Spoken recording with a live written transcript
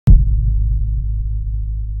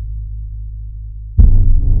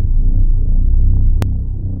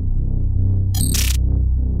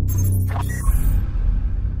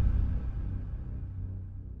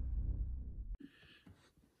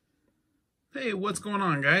Hey, what's going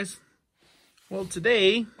on, guys? Well,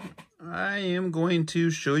 today I am going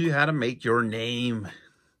to show you how to make your name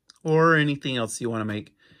or anything else you want to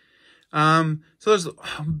make. So there's a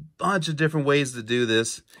bunch of different ways to do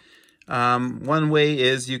this. One way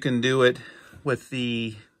is you can do it with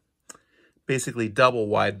the basically double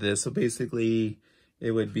wide this. So basically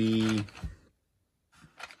it would be,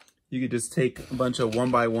 you could just take a bunch of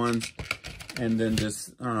 1x1s and then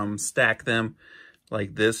just stack them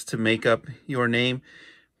like this to make up your name.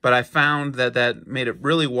 But I found that that made it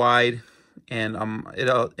really wide, and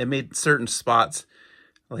it made certain spots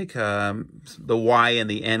like the Y and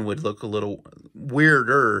the N would look a little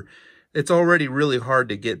weirder. It's already really hard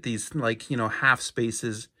to get these, like, you know, half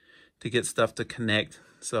spaces to get stuff to connect.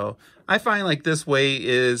 So I find like this way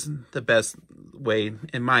is the best way,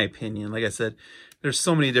 in my opinion. Like I said, there's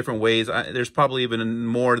so many different ways. There's probably even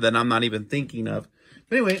more that I'm not even thinking of.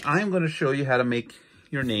 But anyway, I'm going to show you how to make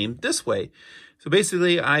your name this way. So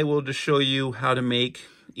basically, I will just show you how to make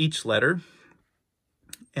each letter,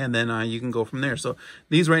 and then you can go from there. So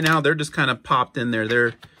these right now, they're just kind of popped in there.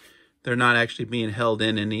 They're not actually being held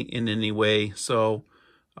in any way. So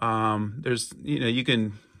there's, you know, you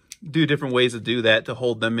can do different ways to do that to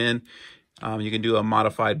hold them in. You can do a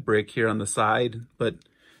modified brick here on the side, but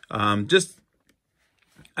I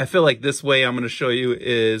feel like this way I'm going to show you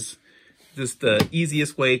is just the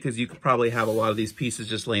easiest way, because you could probably have a lot of these pieces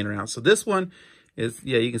just laying around. So this one is,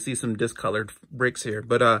 yeah, you can see some discolored bricks here,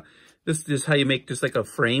 but this is how you make just like a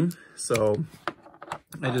frame. So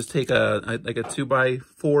I just take like a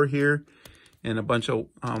 2x4 here and a bunch of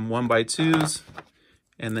 1x2s,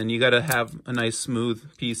 and then you got to have a nice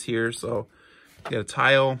smooth piece here. So you got a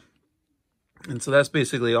tile, and so that's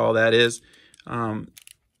basically all that is.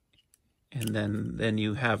 And then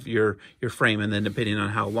you have your frame, and then depending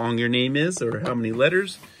on how long your name is or how many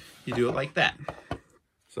letters, you do it like that.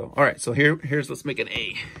 So, all right, so here's let's make an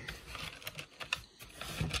A.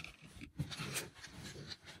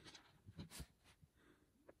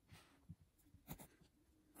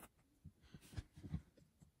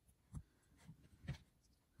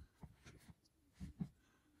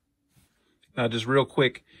 Now, just real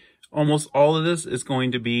quick, almost all of this is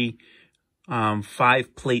going to be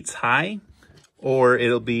 5 plates high, or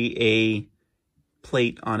it'll be a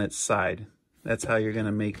plate on its side. That's how you're going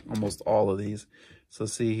to make almost all of these. So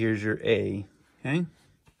see, here's your A, okay?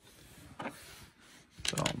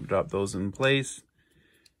 So I'll drop those in place.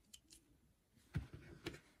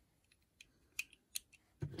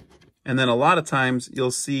 And then a lot of times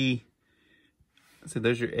you'll see, so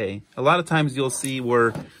there's your A. A lot of times you'll see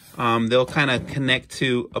where they'll kind of connect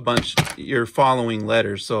to a bunch your following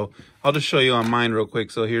letters. So I'll just show you on mine real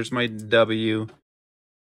quick. So here's my W.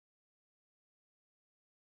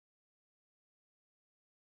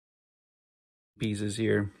 Pieces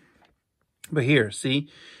here. But here, see?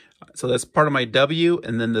 So that's part of my W,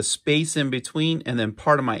 and then the space in between, and then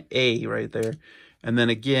part of my A right there. And then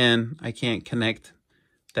again, I can't connect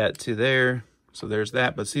that to there. So there's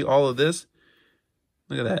that. But see all of this?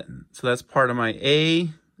 Look at that. So that's part of my A,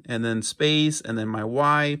 and then space, and then my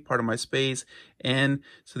Y, part of my space. And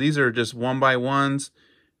so these are just 1x1s,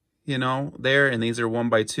 you know, there, and these are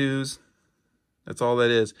 1x2s. That's all that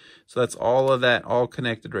is. So that's all of that, all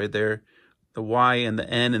connected right there. The Y and the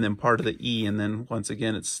N, and then part of the E, and then once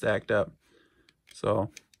again, it's stacked up. So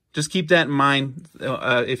just keep that in mind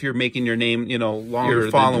if you're making your name, you know, longer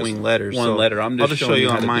than following letters. One letter. I'll just show you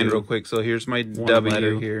on mine real quick. So here's my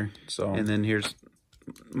W here. So, and then here's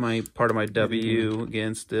my part of my W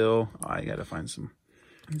again. Still, I gotta find some.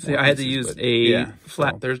 See, I had to use a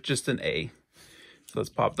flat. So there's just an A. So let's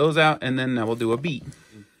pop those out, and then we'll do a B.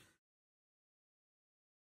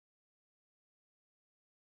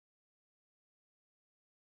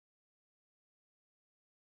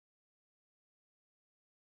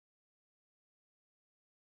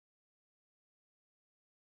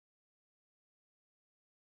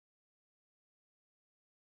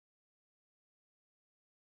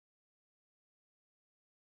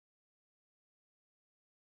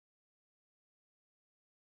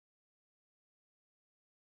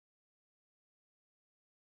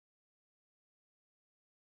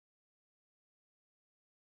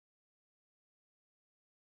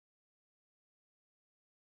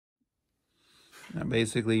 Now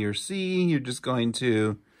basically your C, you're just going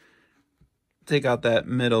to take out that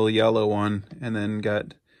middle yellow one, and then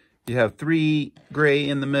you have 3 gray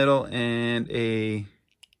in the middle and a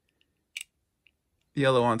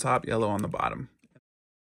yellow on top, yellow on the bottom.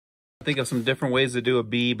 Think of some different ways to do a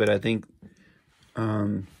B, but I think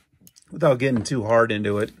without getting too hard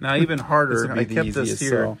into it. Now even harder, I kept this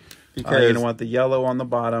here because you don't want the yellow on the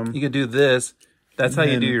bottom. You could do this. That's how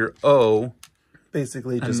you do your O.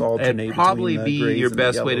 basically just alternate. It'd probably be your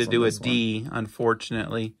best way to do a D,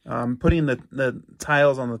 unfortunately. Putting the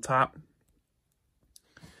tiles on the top.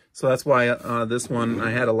 So that's why this one,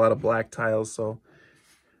 I had a lot of black tiles. So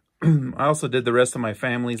I also did the rest of my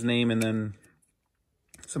family's name and then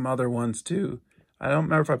some other ones too. I don't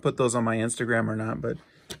remember if I put those on my Instagram or not, but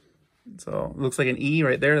so it looks like an E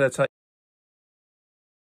right there. That's how.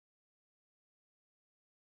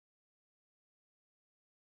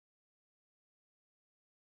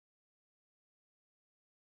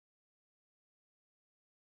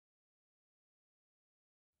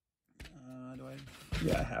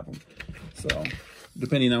 Yeah, I have them. So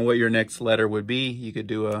depending on what your next letter would be, you could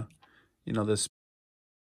do a, you know, this.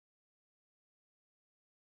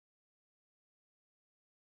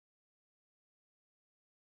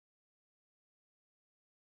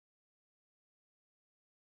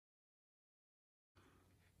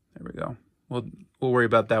 There we go. We'll worry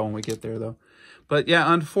about that when we get there though. But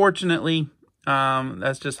yeah, unfortunately,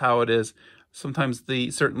 that's just how it is. Sometimes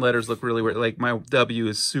the certain letters look really weird. Like my W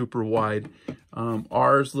is super wide.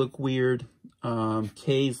 R's look weird.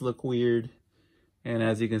 K's look weird. And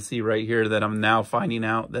as you can see right here, that I'm now finding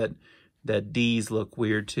out that D's look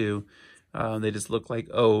weird too. They just look like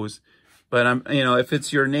O's. But you know, if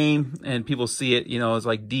it's your name and people see it, you know, it's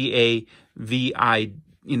like D-A-V-I,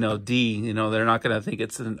 you know, D, you know, they're not going to think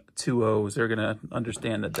it's two O's. They're going to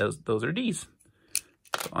understand that those are D's.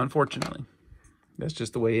 So unfortunately, that's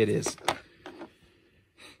just the way it is.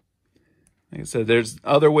 Like I said, there's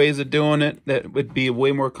other ways of doing it that would be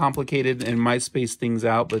way more complicated and might space things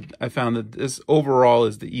out, but I found that this overall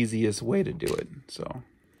is the easiest way to do it. So,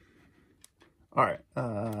 all right,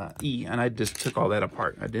 E, and I just took all that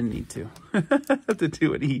apart. I didn't need to to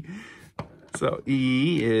do an E. So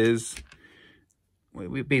E is,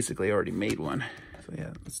 we basically already made one. So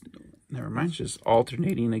yeah, never mind. It's just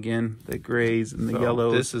alternating again, the grays and the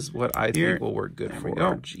yellows. This is what I think will work good for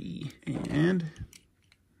our G. And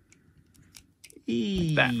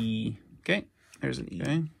E. That. Okay, there's an E.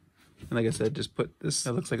 Okay. And like I said, just put this.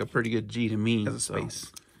 That looks like a pretty good G to me. As a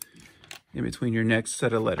space in between your next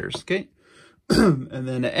set of letters. Okay. And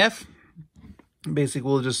then the F. Basically,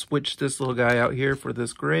 we'll just switch this little guy out here for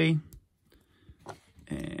this gray.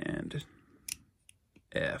 And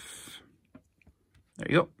F. There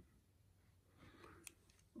you go.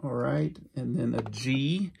 All right. And then a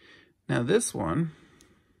G. Now this one,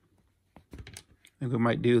 I think we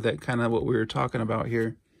might do that kind of what we were talking about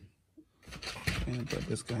here. And put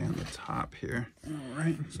this guy on the top here. All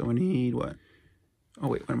right. So we need what? Oh,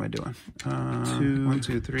 wait, what am I doing? 1,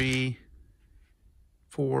 2, 3,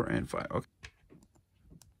 4, and 5. Okay.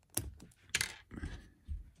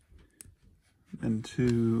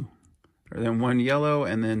 And then 1 yellow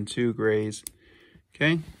and then 2 grays.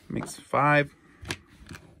 Okay, makes 5.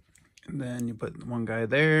 And then you put 1 guy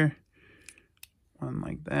there, 1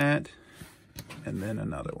 like that. And then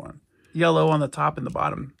another one. Yellow on the top and the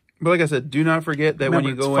bottom. But like I said, do not forget that when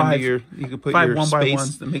you go into your, you can put your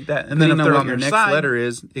space to make that. And then if they're on your next letter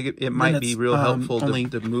is, it might be real helpful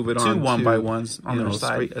to move it on 2 1x1s on their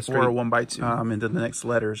side, or a 1x2 into the next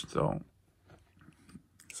letters. So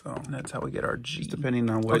that's how we get our G,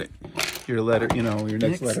 depending on what your letter, you know, your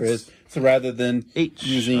next letter is. So rather than H,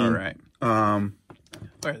 using, all right.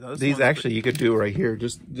 These actually you could do right here,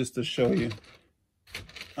 just to show you.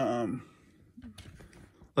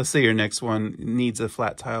 Let's say your next one needs a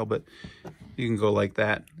flat tile, but you can go like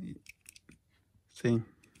that. See?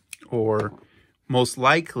 Or most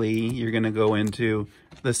likely you're going to go into,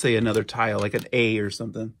 let's say, another tile, like an A or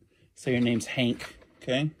something. Say your name's Hank,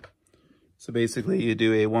 okay? So basically you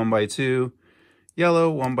do a 1x2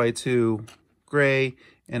 yellow, 1x2 gray,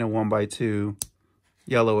 and a 1x2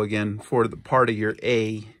 yellow again for the part of your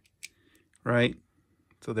A, right?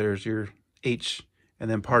 So there's your H and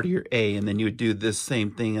then part of your A, and then you would do this same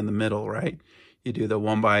thing in the middle, right? You do the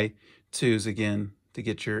 1x2s again to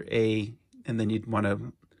get your A, and then you'd want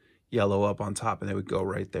to yellow up on top, and it would go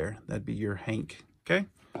right there. That'd be your Hank, okay?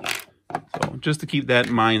 So just to keep that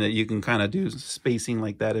in mind, that you can kind of do spacing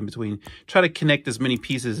like that in between. Try to connect as many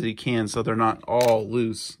pieces as you can so they're not all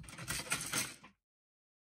loose.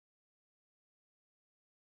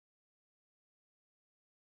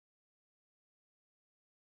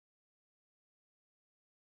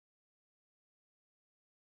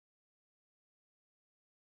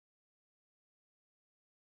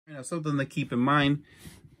 Now, something to keep in mind,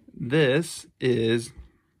 this is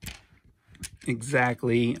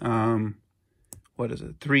exactly, what is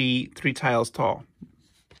it, three tiles tall.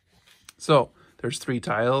 So there's 3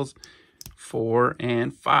 tiles, 4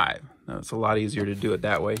 and 5. Now, it's a lot easier to do it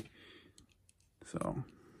that way. So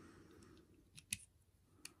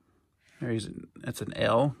That's an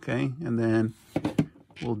L, okay? And then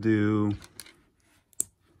we'll do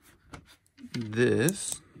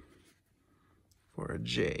this for a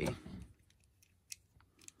J.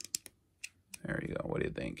 There you go. What do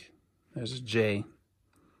you think? There's a J.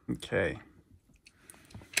 Okay.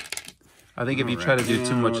 I think if you try to do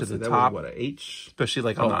too much at the top, what, a H? especially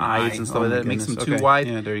like on the eyes and stuff like that, it makes them too Okay. wide.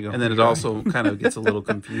 Yeah, there you go. And then it also kind of gets a little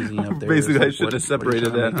confusing up there. Basically, Like, I should have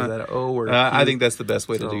separated that. Is that an O or a I Q? think that's the best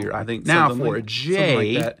way to do your eye. I think now something for like, a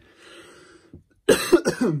J. like that.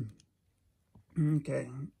 Okay.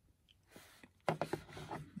 Like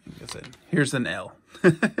I said, here's an L.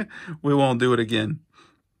 We won't do it again.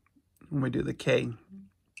 When we do the K.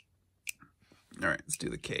 All right, let's do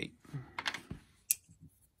the K.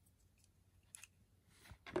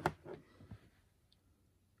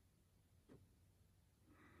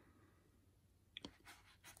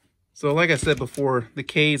 So like I said before, the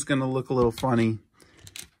K is going to look a little funny,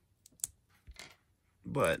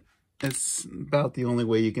 but it's about the only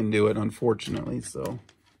way you can do it, unfortunately. So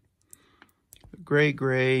gray,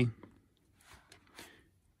 gray,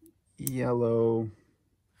 yellow,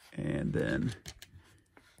 and then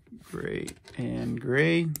gray and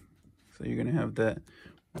gray. So you're going to have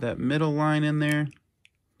that middle line in there.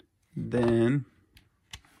 Then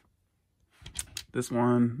this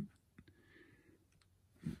one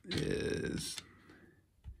is,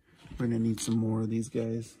 we're going to need some more of these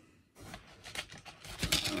guys.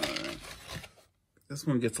 This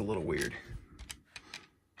one gets a little weird.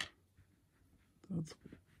 So it's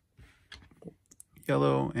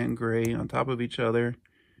yellow and gray on top of each other.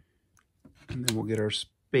 And then we'll get our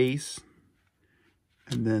space.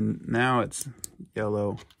 And then now it's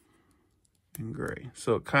yellow and gray.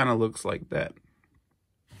 So it kind of looks like that.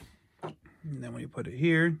 And then when you put it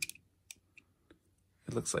here,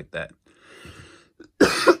 it looks like that.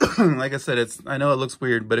 Like I said, I know it looks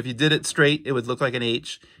weird, but if you did it straight, it would look like an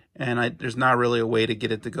H. And there's not really a way to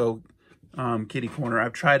get it to go kitty corner.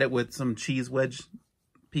 I've tried it with some cheese wedge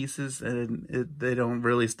pieces, and they don't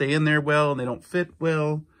really stay in there well, and they don't fit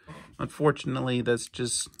well. Unfortunately,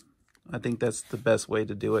 I think that's the best way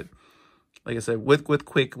to do it. Like I said, with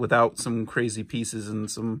quick, without some crazy pieces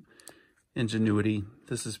and some ingenuity,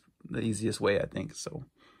 this is the easiest way, I think. So.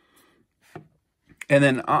 And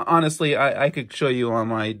then, honestly, I could show you on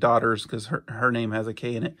my daughter's, because her name has a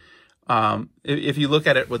K in it. If you look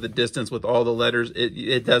at it with the distance with all the letters,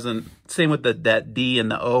 it doesn't, same with that D and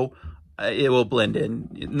the O, it will blend in.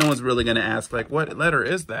 No one's really going to ask, like, what letter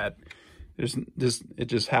is that? It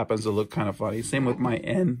just happens to look kind of funny. Same with my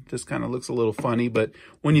N, just kind of looks a little funny, but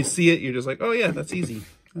when you see it, you're just like, oh yeah, that's easy.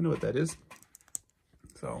 I know what that is.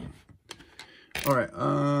 So, all right,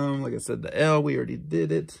 like I said, the L, we already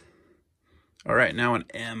did it. All right, now an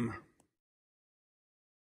M.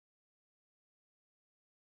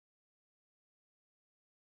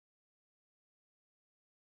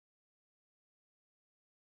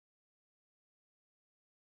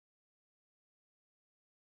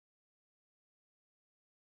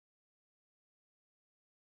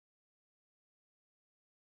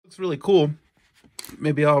 Looks really cool.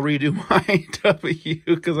 Maybe I'll redo my W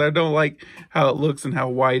because I don't like how it looks and how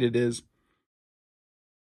wide it is.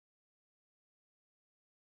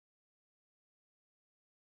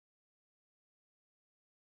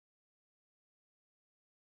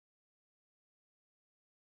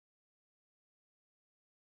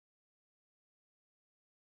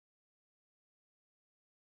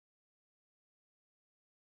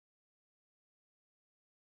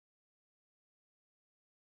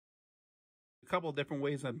 Couple different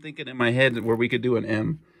ways I'm thinking in my head where we could do an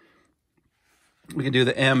M. We can do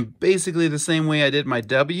the M basically the same way I did my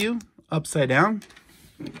W, upside down,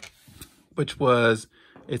 which was,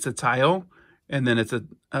 it's a tile, and then it's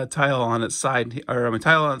a tile on its side, or a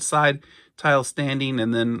tile on its side, tile standing,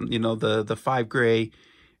 and then, you know, the 5 gray,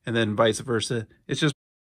 and then vice versa. It's just,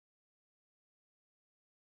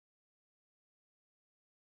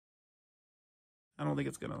 I don't think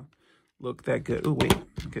it's gonna look that good. Oh, wait.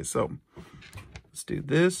 Okay, so let's do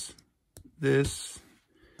this, this,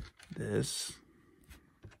 this.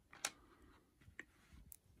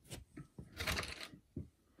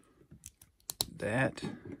 That,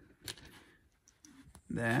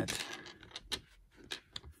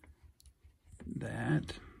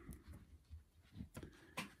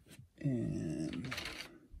 and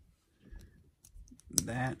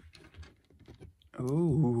that.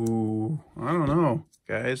 Ooh, I don't know,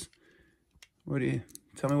 guys.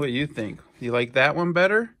 Tell me what you think. Do you like that one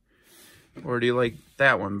better? Or do you like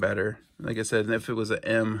that one better? Like I said, if it was an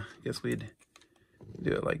M, I guess we'd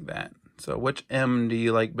do it like that. So which M do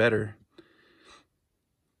you like better?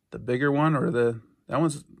 The bigger one or the That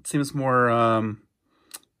one seems more, I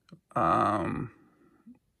don't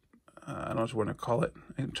know what you want to call it.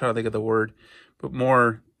 I'm trying to think of the word, but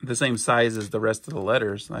more the same size as the rest of the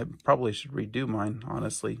letters. I probably should redo mine,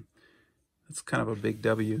 honestly. It's kind of a big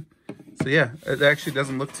W. So yeah, it actually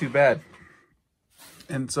doesn't look too bad.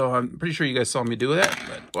 And so I'm pretty sure you guys saw me do that,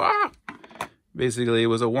 but basically it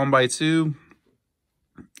was a 1x2,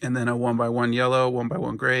 and then a 1x1 yellow,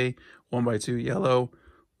 1x1 gray, 1x2 yellow,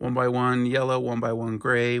 1x1 yellow, 1x1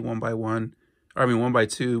 gray,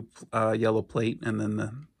 1x2 yellow plate, and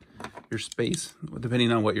then your space,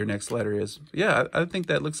 depending on what your next letter is. But yeah, I think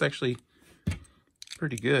that looks actually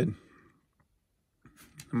pretty good.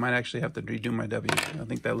 I might actually have to redo my W. I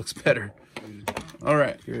think that looks better. All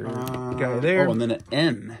right, your guy there. Oh, and then an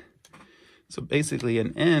N. So basically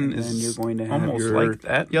an N is you're going to have almost like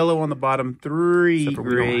that. Yellow on the bottom, 3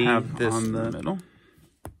 gray have this on the middle.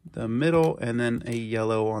 The middle, and then a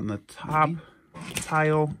yellow on the top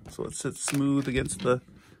tile. So it sits smooth against the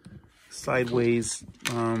sideways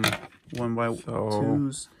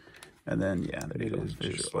 1x2s. And then, yeah, there you go.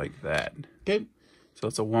 Just like that. Okay. So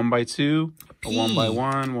it's a 1x2, a 1x1,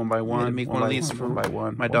 1x1. Make one of these for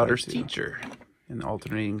 1x1. My daughter's teacher. In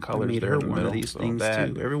alternating colors. I made her one of these things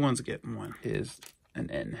too. Everyone's getting one. Is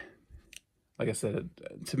an N. Like I said,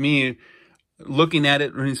 to me, looking at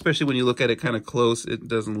it, especially when you look at it kind of close, it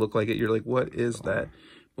doesn't look like it. You're like, what is that?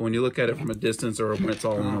 But when you look at it from a distance or when it's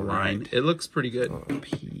all in a line, it looks pretty good.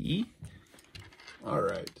 P. All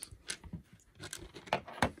right.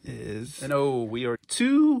 And oh, we are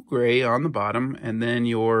 2 gray on the bottom, and then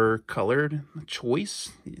your colored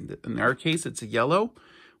choice. In our case, it's a yellow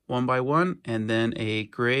 1x1, and then a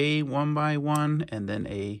gray 1x1, and then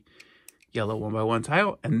a yellow 1x1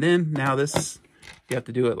 tile. And then now this, you have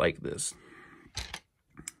to do it like this.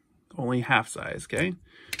 Only half size, okay?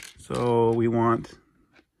 So we want,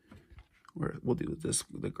 we'll do this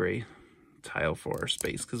with the gray tile for our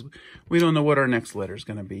space, because we don't know what our next letter is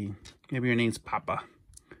going to be. Maybe your name's Papa.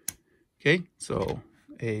 Okay, so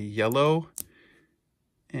a yellow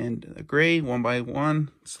and a gray 1x1,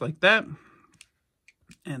 just like that.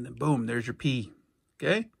 And then boom, there's your P.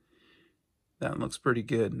 Okay, that looks pretty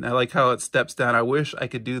good. And I like how it steps down. I wish I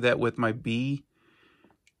could do that with my B,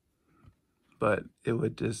 but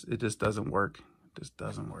it just doesn't work. It just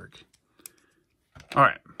doesn't work. All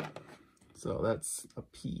right, so that's a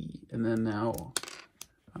P. And then now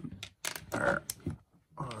our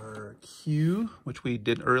Q, which we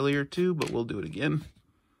did earlier too, but we'll do it again.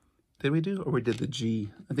 Did we do, or we did the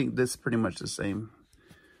G? I think this is pretty much the same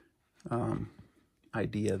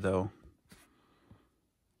idea though.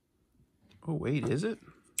 Oh wait, is it?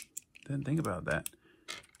 Didn't think about that.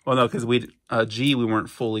 Well, no, because G, we weren't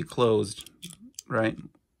fully closed, right?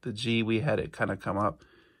 The G, we had it kind of come up.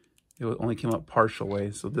 It only came up partial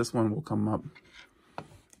way, so this one will come up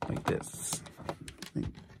like this.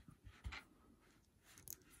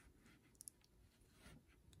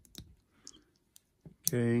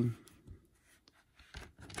 Okay.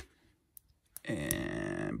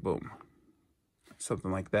 And boom.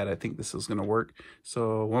 Something like that. I think this is going to work.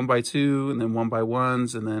 So 1x2, and then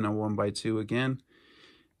 1x1s, and then a 1x2 again.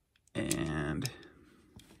 And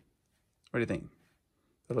what do you think? Does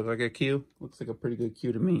that look like a Q? Looks like a pretty good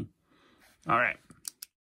Q to me. All right.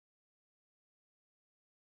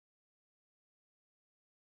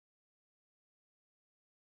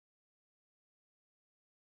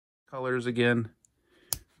 Colors again.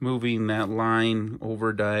 Moving that line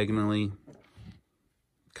over diagonally.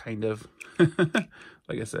 Kind of.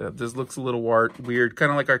 Like I said, this looks a little weird, kind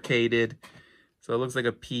of like Arcade did. So it looks like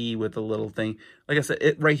a P with a little thing. Like I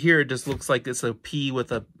said, right here, it just looks like it's a P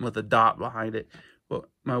with a dot behind it. Well,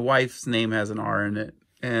 my wife's name has an R in it,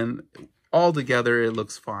 and all together it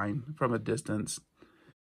looks fine from a distance.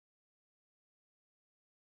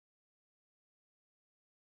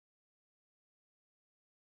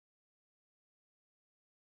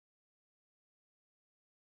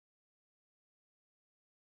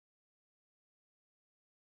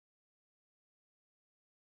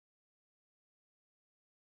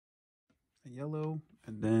 A yellow,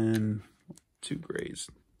 and then 2 grays.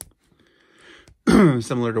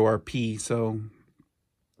 Similar to our P, so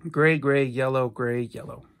gray, gray, yellow,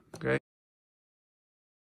 okay?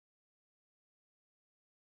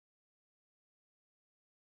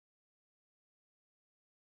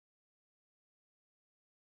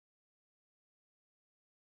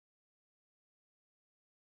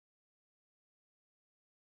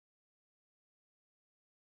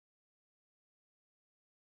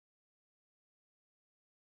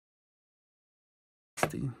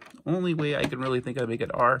 The only way I can really think of make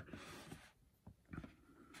it R.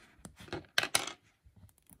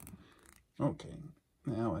 Okay,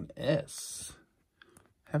 Now an S.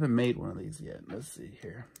 Haven't made one of these yet. Let's see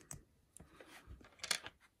here.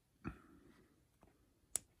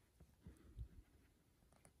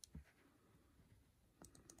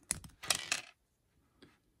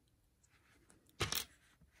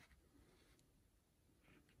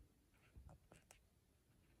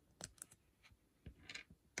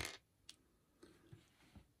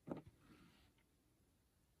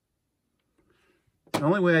 The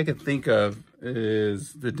only way I could think of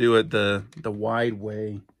is to do it the wide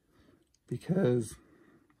way, because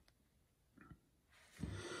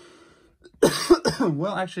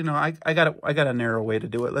well, actually no, I got a narrow way to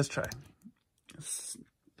do it. Let's try.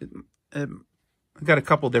 I got a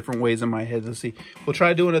couple different ways in my head. Let's see. We'll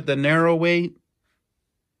try doing it the narrow way,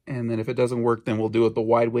 and then if it doesn't work, then we'll do it the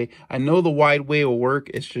wide way. I know the wide way will work.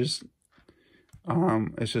 It's just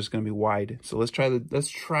gonna be wide. So let's try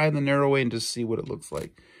the narrow way and just see what it looks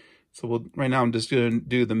like. So right now I'm just gonna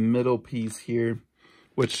do the middle piece here,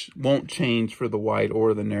 which won't change for the wide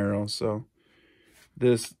or the narrow. So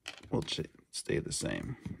this will stay the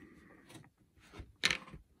same.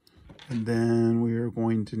 And then we are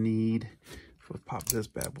going to need, we'll pop this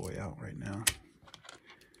bad boy out right now.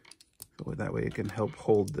 So that way it can help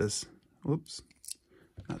hold this. Whoops,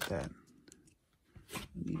 not that. I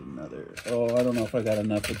need another. Oh, I don't know if I got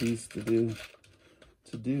enough of these to do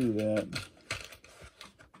that.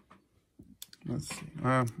 Let's see.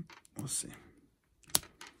 We'll see.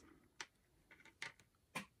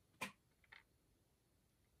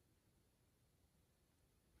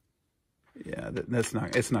 Yeah, that's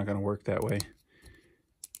not. It's not going to work that way.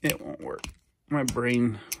 It won't work. My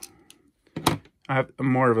brain. I'm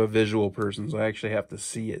more of a visual person, so I actually have to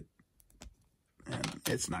see it. And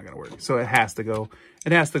it's not going to work. So it has to go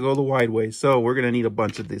the wide way. So we're going to need a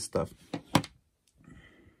bunch of this stuff.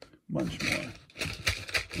 Bunch more.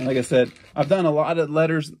 And like I said, I've done a lot of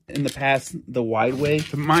letters in the past the wide way.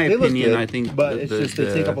 In my opinion, I think, but it's just they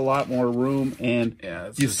take up a lot more room, and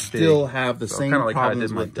you still have the same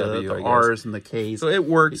problems with the R's and the K's. So it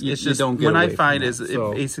works. It's just what I find is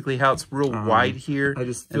basically how it's real wide here. I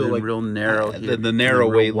just feel like real narrow here. The narrow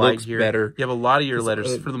way looks better. You have a lot of your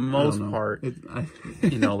letters for the most part.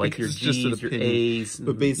 You know, like your G's, your A's,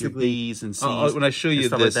 but basically B's and C's. When I show you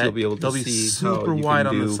this, you'll be able to see super wide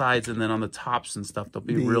on the sides, and then on the tops and stuff, they'll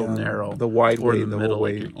be real narrow. The wide way, the whole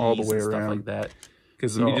way, all the way around, stuff like that.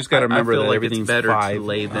 Because you just got to remember that everything's better 5. to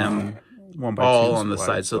lay them 1 by 2 all on the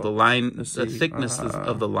side, so the thickness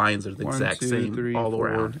of the lines are the 1, exact 2, same 3, all 4,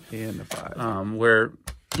 around. and the 5. Where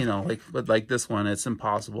you know, like this one, it's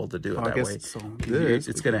impossible to do it that way. So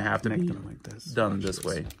it's going to have to be like this. done this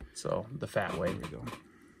way. So the fat way. There you go.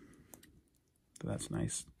 So that's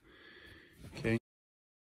nice. Okay.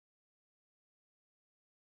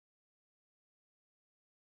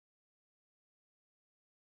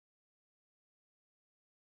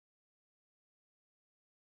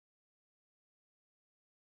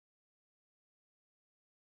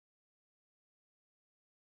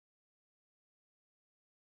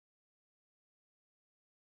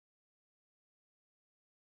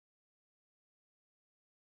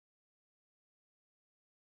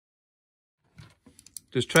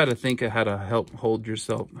 Just try to think of how to help hold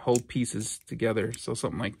pieces together. So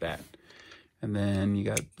something like that. And then you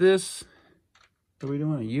got this. What are we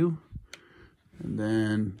doing? A U? And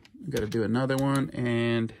then we got to do another one.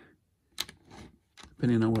 And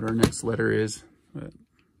depending on what our next letter is. But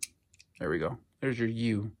there we go. There's your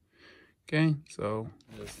U. Okay. So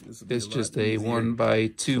it's just a 1 by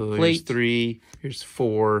 2 plate. Here's 3. Here's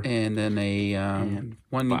 4. And then a and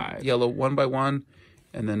 5. Yellow 1 by 1.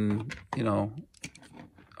 And then, you know,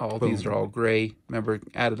 all these are all gray. Remember,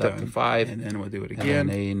 add it up to 5. And then we'll do it again.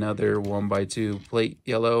 And another 1 by 2 plate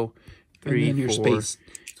yellow. 3, and then 4, your space.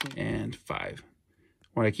 And 5.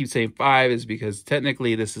 Why I keep saying 5 is because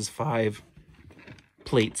technically this is 5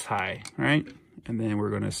 plates high, right? And then we're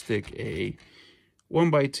going to stick a 1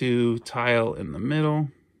 by 2 tile in the middle.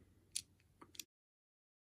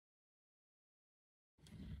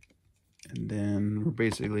 And then we're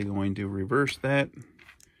basically going to reverse that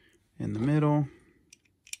in the middle.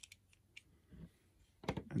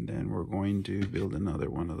 And then we're going to build another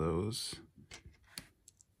one of those.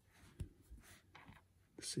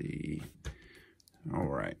 Let's see. All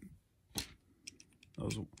right.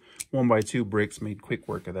 Those 1 by 2 bricks made quick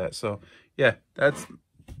work of that. So yeah, that's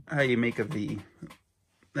how you make a V.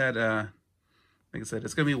 That like I said,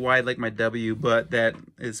 it's gonna be wide like my W, but that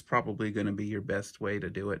is probably gonna be your best way to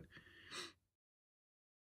do it.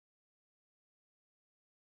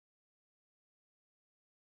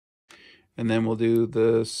 And then we'll do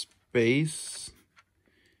the space.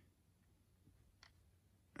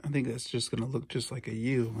 I think that's just going to look just like a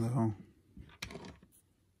U, though.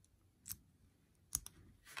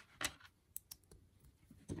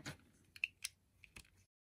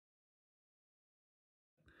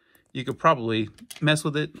 You could probably mess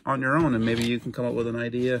with it on your own, and maybe you can come up with an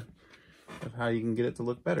idea of how you can get it to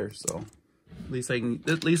look better. So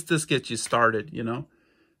at least this gets you started, you know.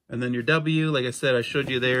 And then your W, like I said, I showed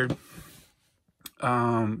you there.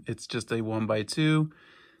 It's just a 1x2,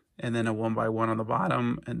 and then a 1x1 on the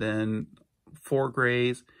bottom, and then 4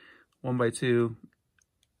 grays, 1x2,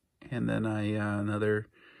 and then another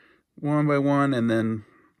 1x1, and then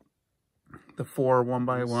the 4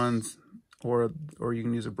 1x1s. Or you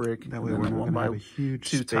can use a brick. That way we're not going to have a huge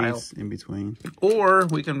space tile in between. Or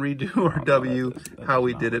we can redo our W how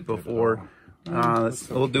we did it before.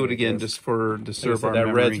 We'll do it again just to serve our memory.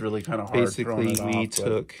 That red's really kind of hard. Basically, we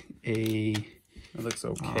took a... It looks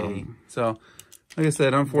okay. So, like I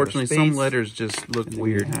said, unfortunately, some letters just look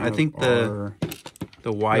weird. I think the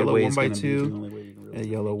Y way is going to be a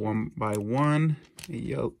yellow 1x1,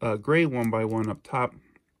 a gray 1x1 up top,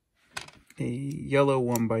 a yellow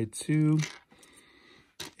 1x2,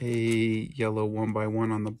 a yellow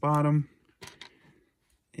 1x1 on the bottom,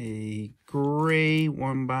 a gray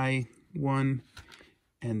 1x1,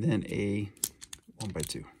 and then a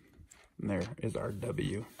 1x2. And there is our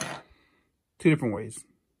W. 2 different ways.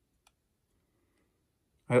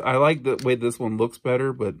 I like the way this one looks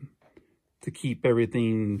better, but to keep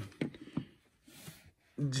everything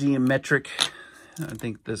geometric, I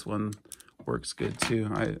think this one works good too.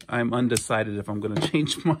 I'm undecided if I'm going to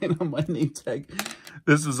change mine on my name tag.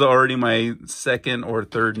 This is already my 2nd or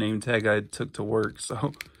 3rd name tag I took to work,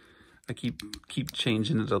 so I keep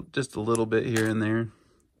changing it just a little bit here and there.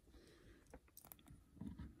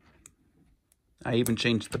 I even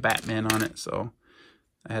changed the Batman on it, so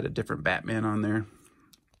I had a different Batman on there.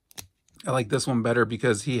 I like this one better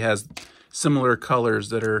because he has similar colors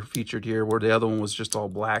that are featured here, where the other one was just all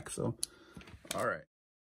black. So, all right.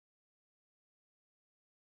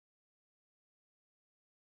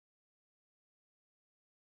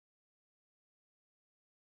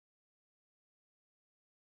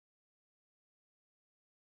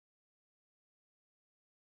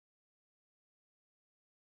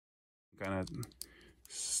 Kind of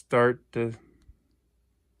start to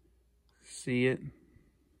see it.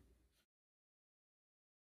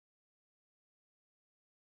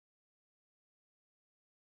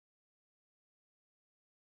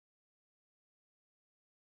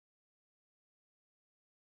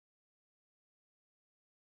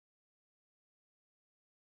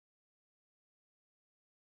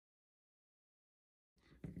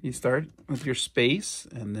 You start with your space,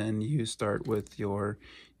 and then you start with your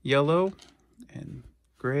yellow and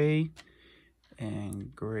gray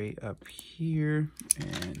up here,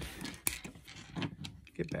 and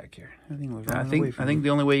get back here. I think the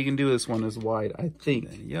only way you can do this one is wide. I think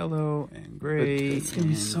yellow and gray. It's gonna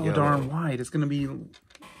be so darn wide. It's gonna be,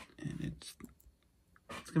 it's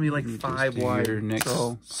gonna be like 5 wide. Your next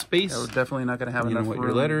space. We're definitely not gonna have enough what room.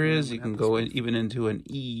 your letter is. You can go even into an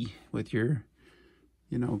E with your,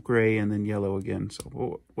 gray and then yellow again.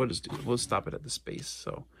 So we'll just do it. We'll stop it at the space.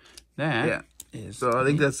 So that is. So I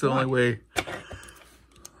think that's the only way.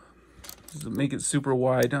 To make it super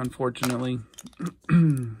wide, unfortunately.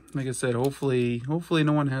 Like I said, hopefully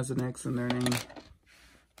no one has an X in their name.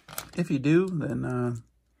 If you do, then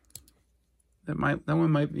that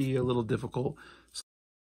one might be a little difficult.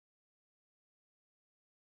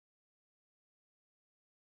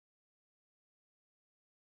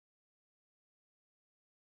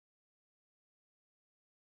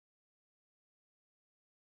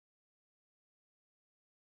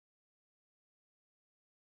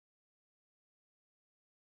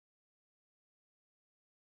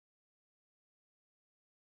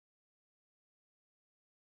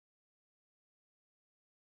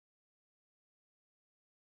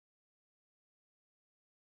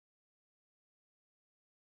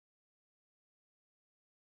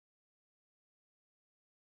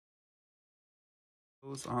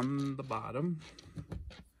 Goes on the bottom.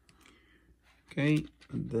 Okay,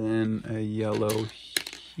 then a yellow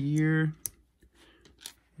here,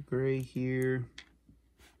 a gray here,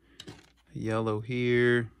 a yellow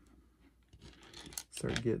here.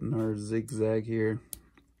 Start getting our zigzag here.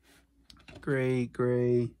 Gray,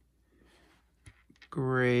 gray,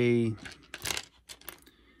 gray.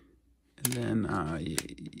 And then we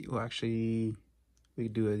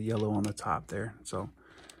could do a yellow on the top there. So,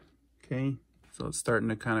 okay. So it's starting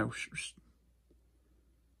to kind of,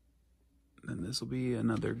 then this will be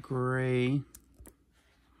another gray,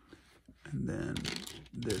 and then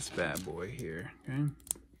this bad boy here, okay?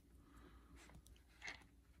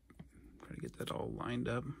 get that all lined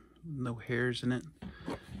up. No hairs in it.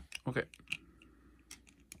 Okay.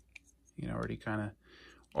 You can already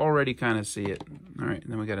kind of see it. All right,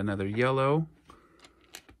 and then we got another yellow.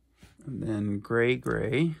 And then gray.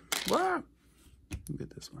 Wow. Look at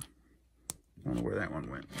this one. I don't know where that one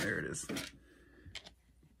went. There it is.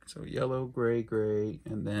 So yellow, gray,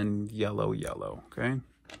 and then yellow, okay?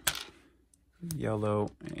 Yellow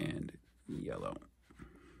and yellow.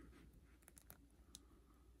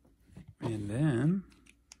 And then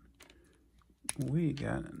we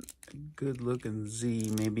got a good looking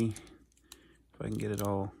Z, maybe. If I can get it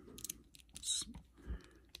all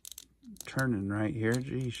turning right here.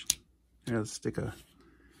 Geez. Here, let's stick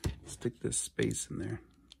this space in there.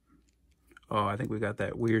 Oh, I think we got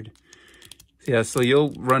that weird. Yeah, so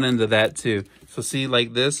you'll run into that too. So see,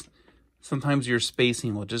 like this, sometimes your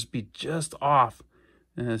spacing will just be just off.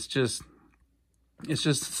 And it's just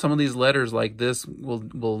some of these letters like this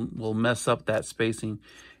will mess up that spacing.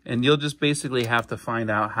 And you'll just basically have to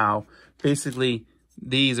find out how basically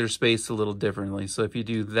these are spaced a little differently. So if you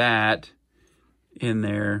do that in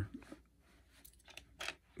there,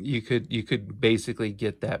 you could basically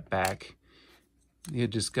get that back. You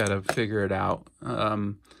just got to figure it out.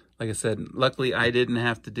 Like I said, luckily I didn't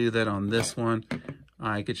have to do that on this one.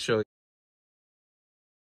 I could show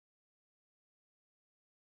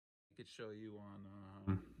you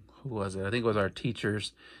on who was it? I think it was our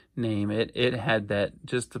teacher's name. It had that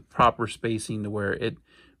just the proper spacing to where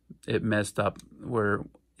it messed up, where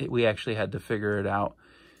we actually had to figure it out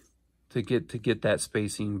to get that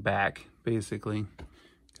spacing back, basically.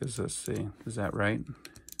 Because let's see, is that right?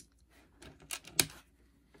 I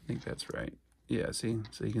think that's right. Yeah, see,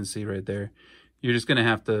 so you can see right there. You're just gonna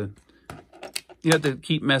have to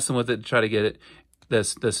keep messing with it to try to get the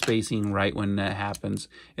spacing right when that happens.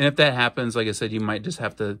 And if that happens, like I said, you might just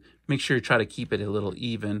have to make sure you try to keep it a little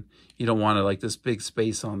even. You don't want to like this big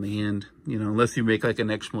space on the end, you know, unless you make like an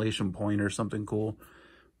exclamation point or something cool.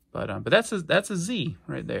 But that's a Z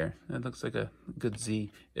right there. That looks like a good Z.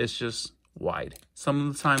 It's just wide. Some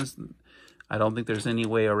of the times, I don't think there's any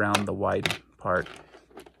way around the wide part.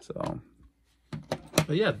 So,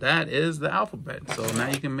 but yeah, that is the alphabet. So now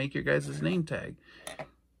you can make your guys' name tag.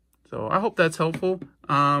 So I hope that's helpful.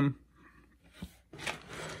 Like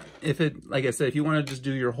I said, if you want to just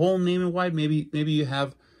do your whole name in wide, maybe you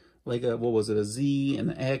have like a, what was it, a Z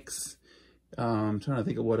and an X. I'm trying to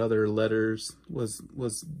think of what other letters was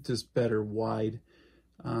just better wide.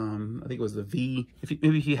 I think it was the V.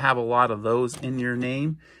 Maybe if you have a lot of those in your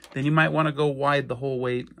name, then you might want to go wide the whole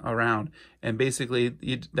way around. And basically,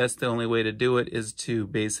 that's the only way to do it, is to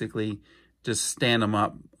basically just stand them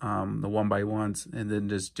up, the one by ones, and then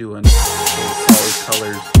just doing solid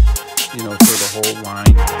colors, you know, for the whole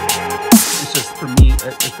line. It's just, for me,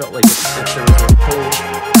 it felt like if there was a whole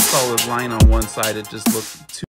solid line on one side, it just looked too